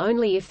meaningful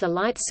only if the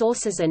light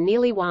sources are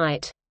nearly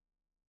white.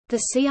 The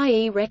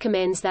CIE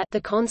recommends that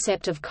the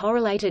concept of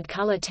correlated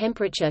color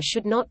temperature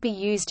should not be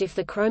used if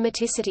the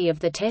chromaticity of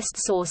the test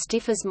source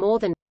differs more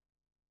than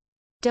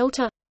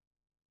delta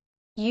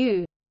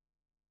U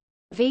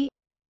V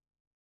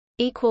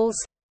equals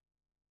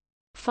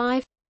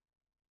 5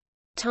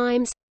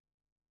 times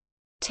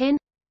 10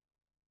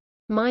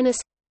 minus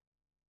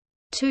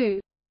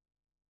 2.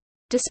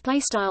 Display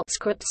style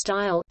script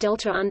style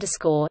delta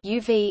underscore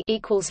UV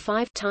equals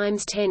 5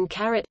 times 10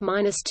 caret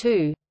minus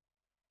 2.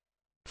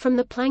 From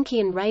the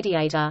Planckian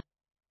radiator,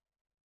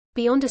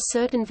 beyond a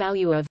certain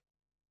value of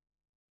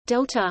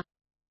delta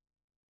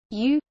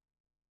U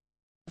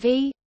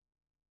V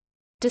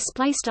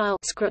display style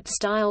script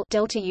style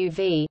delta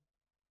UV,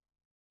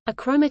 a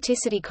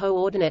chromaticity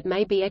coordinate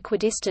may be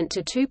equidistant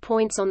to 2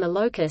 points on the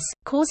locus,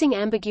 causing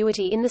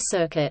ambiguity in the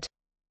circuit.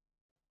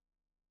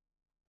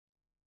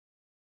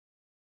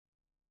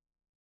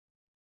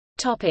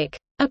 Topic: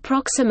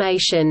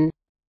 Approximation.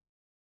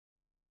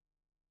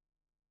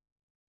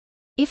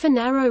 If a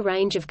narrow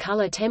range of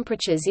color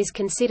temperatures is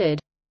considered,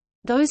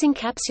 those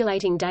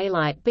encapsulating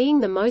daylight being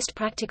the most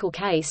practical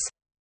case,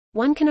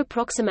 one can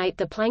approximate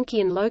the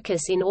Planckian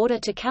locus in order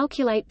to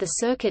calculate the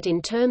circuit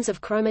in terms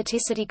of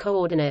chromaticity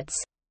coordinates.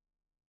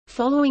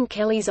 Following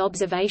Kelly's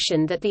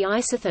observation that the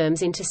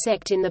isotherms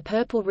intersect in the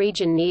purple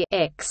region near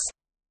X.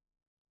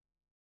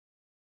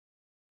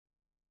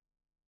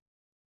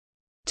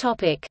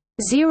 Topic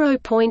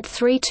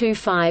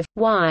 0.325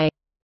 Y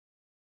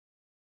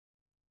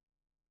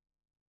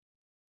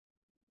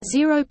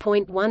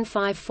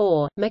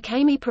 0.154.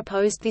 McCamey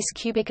proposed this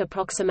cubic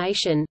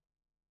approximation: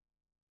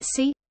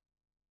 C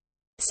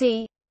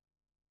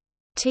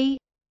T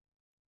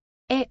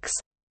X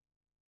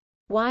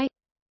Y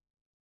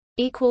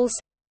equals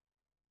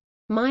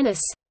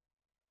minus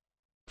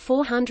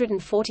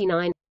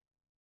 449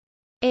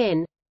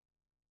 N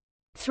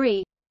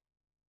 3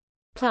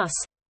 plus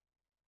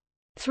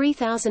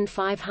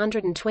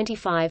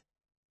 3525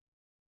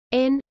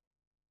 N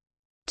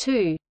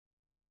 2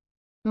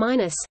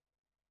 minus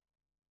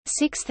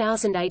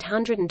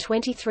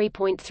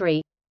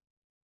 6823.3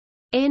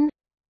 N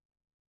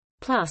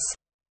plus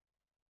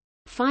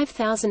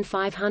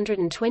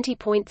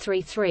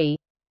 5520.33.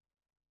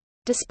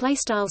 Display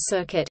style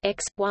circuit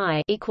X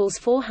Y equals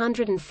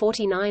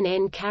 449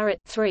 N caret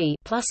 3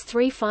 plus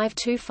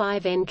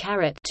 3525 N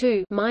caret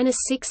 2 minus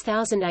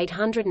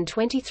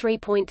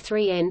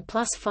 6823.3 N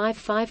plus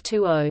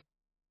 5520.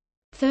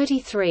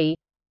 33.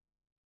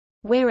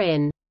 Where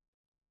N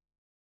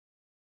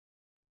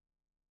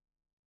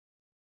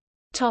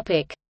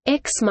topic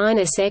X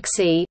minus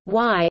XE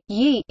Y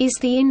Y is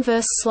the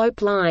inverse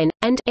slope line,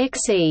 and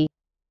XE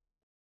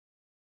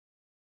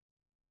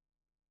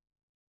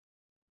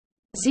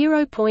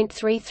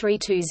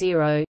 0.3320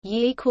 Y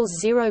equals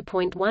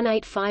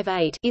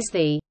 0.1858 is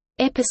the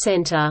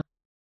epicenter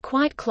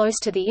quite close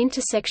to the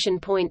intersection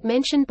point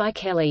mentioned by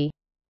Kelly.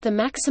 The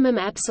maximum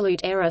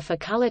absolute error for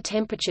color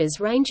temperatures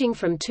ranging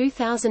from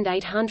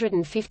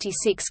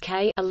 2856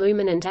 K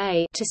illuminant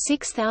A to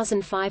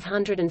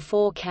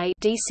 6504 K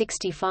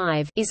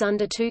D65 is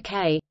under 2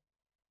 K.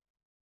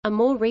 A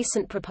more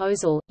recent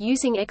proposal,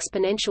 using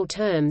exponential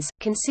terms,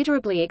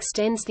 considerably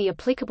extends the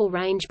applicable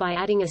range by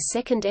adding a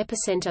second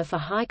epicenter for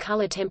high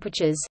color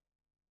temperatures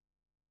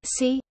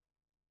C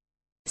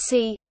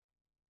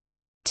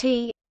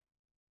T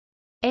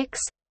X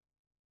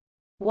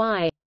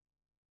Y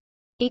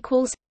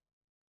equals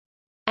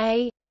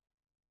A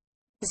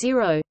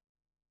 0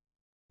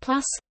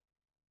 plus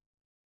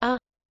A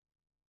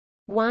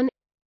 1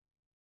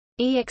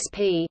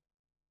 exp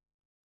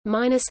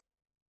minus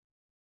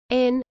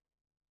N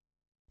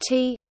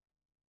T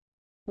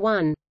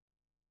 1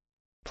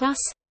 plus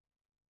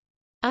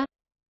A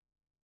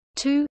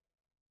 2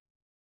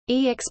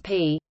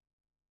 exp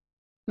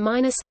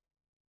minus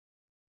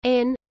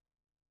N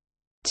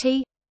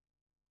T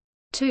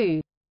 2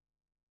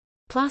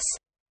 plus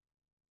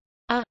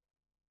A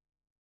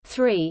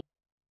 3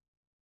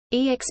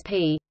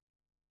 exp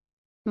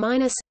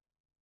minus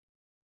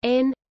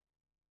N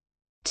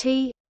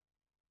T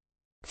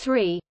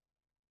 3.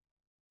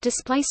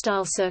 Display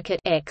style circuit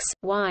x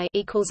y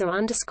equals a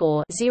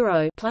underscore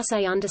 0 plus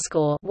a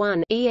underscore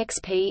 1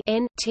 exp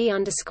n t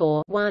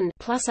underscore 1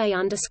 plus a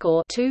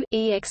underscore 2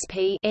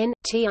 exp n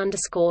t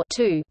underscore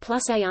 2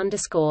 plus a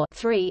underscore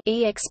 3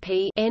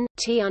 exp n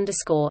t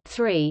underscore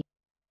 3,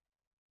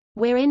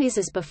 where n is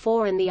as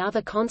before and the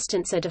other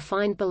constants are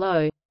defined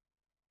below.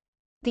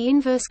 The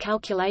inverse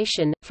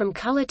calculation, from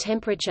color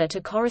temperature to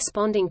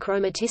corresponding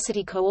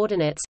chromaticity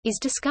coordinates, is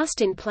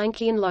discussed in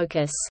Planckian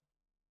locus.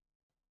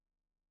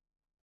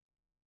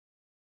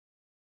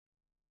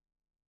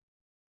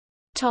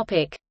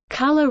 Topic: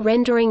 Color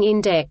rendering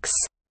index.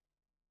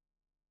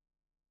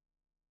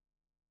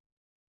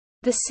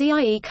 The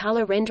CIE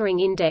color rendering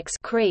index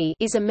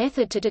is a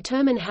method to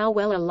determine how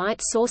well a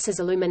light source's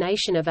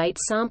illumination of 8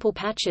 sample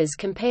patches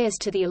compares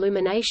to the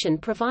illumination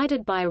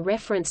provided by a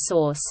reference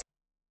source.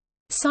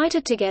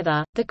 Cited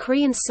together, the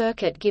CRI and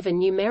circuit give a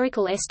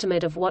numerical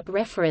estimate of what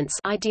reference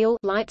ideal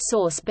light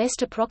source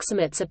best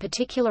approximates a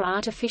particular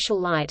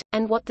artificial light,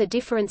 and what the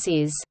difference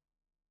is.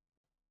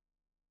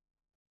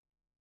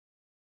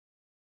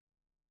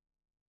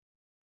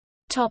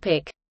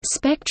 Topic: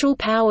 Spectral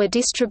power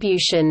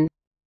distribution.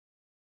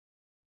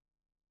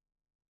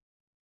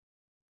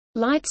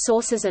 Light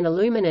sources and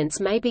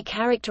illuminants may be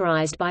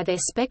characterized by their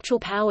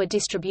spectral power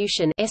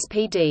distribution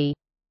 (SPD).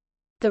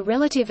 The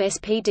relative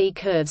SPD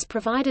curves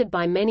provided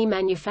by many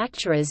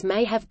manufacturers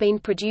may have been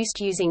produced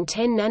using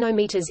 10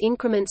 nanometers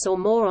increments or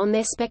more on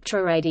their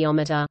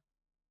spectroradiometer.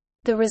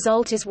 The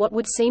result is what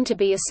would seem to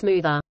be a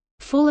smoother,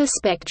 fuller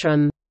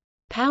spectrum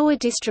power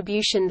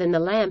distribution than the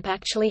lamp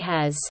actually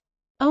has.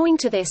 Owing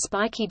to their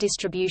spiky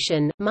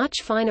distribution,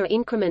 much finer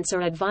increments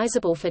are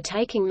advisable for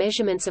taking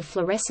measurements of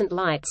fluorescent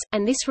lights,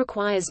 and this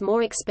requires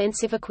more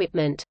expensive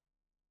equipment.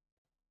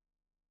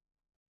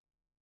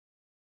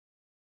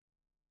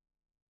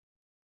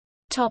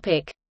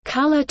 Topic: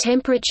 Color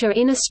temperature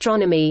in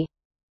astronomy.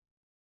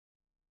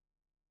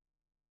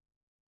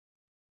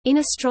 In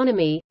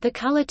astronomy, the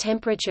color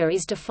temperature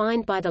is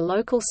defined by the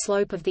local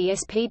slope of the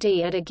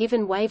SPD at a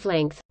given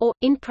wavelength, or,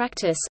 in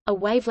practice, a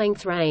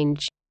wavelength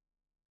range.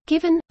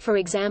 Given, for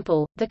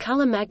example, the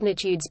color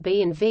magnitudes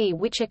B and V,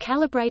 which are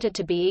calibrated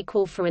to be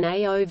equal for an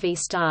AOV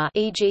star,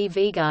 e.g.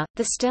 Vega,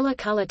 the stellar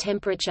color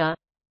temperature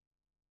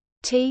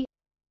T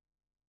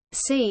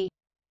C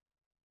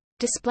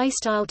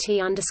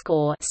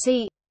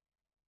 _T_C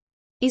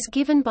is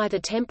given by the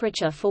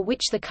temperature for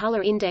which the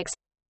color index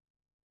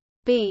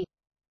B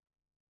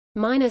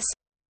minus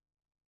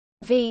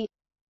V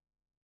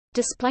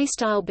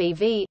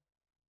 _BV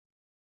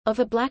of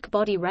a black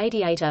body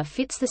radiator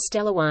fits the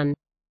stellar one.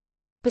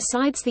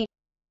 Besides the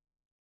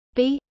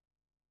B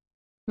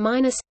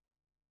minus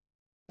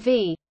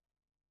V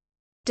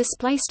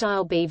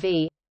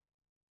 _BV,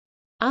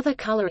 other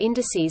color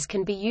indices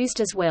can be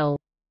used as well.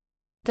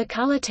 The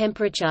color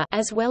temperature,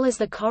 as well as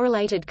the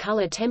correlated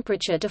color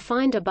temperature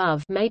defined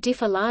above, may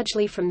differ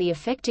largely from the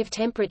effective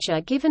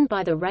temperature given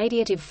by the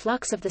radiative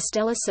flux of the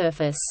stellar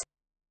surface.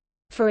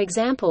 For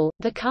example,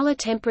 the color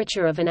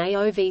temperature of an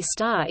AOV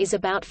star is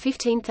about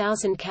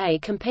 15,000 K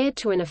compared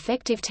to an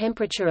effective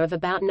temperature of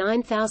about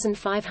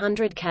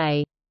 9,500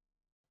 K.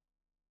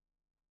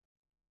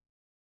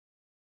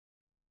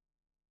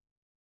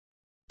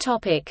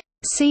 Topic: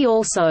 See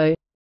also: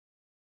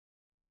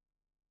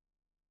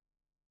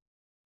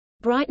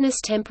 brightness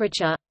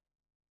temperature,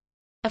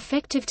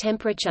 effective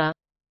temperature,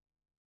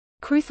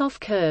 Kruithof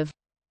curve,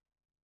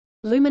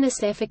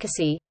 luminous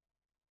efficacy,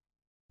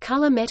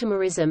 color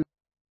metamerism,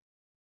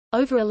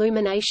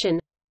 overillumination,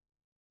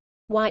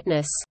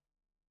 whiteness.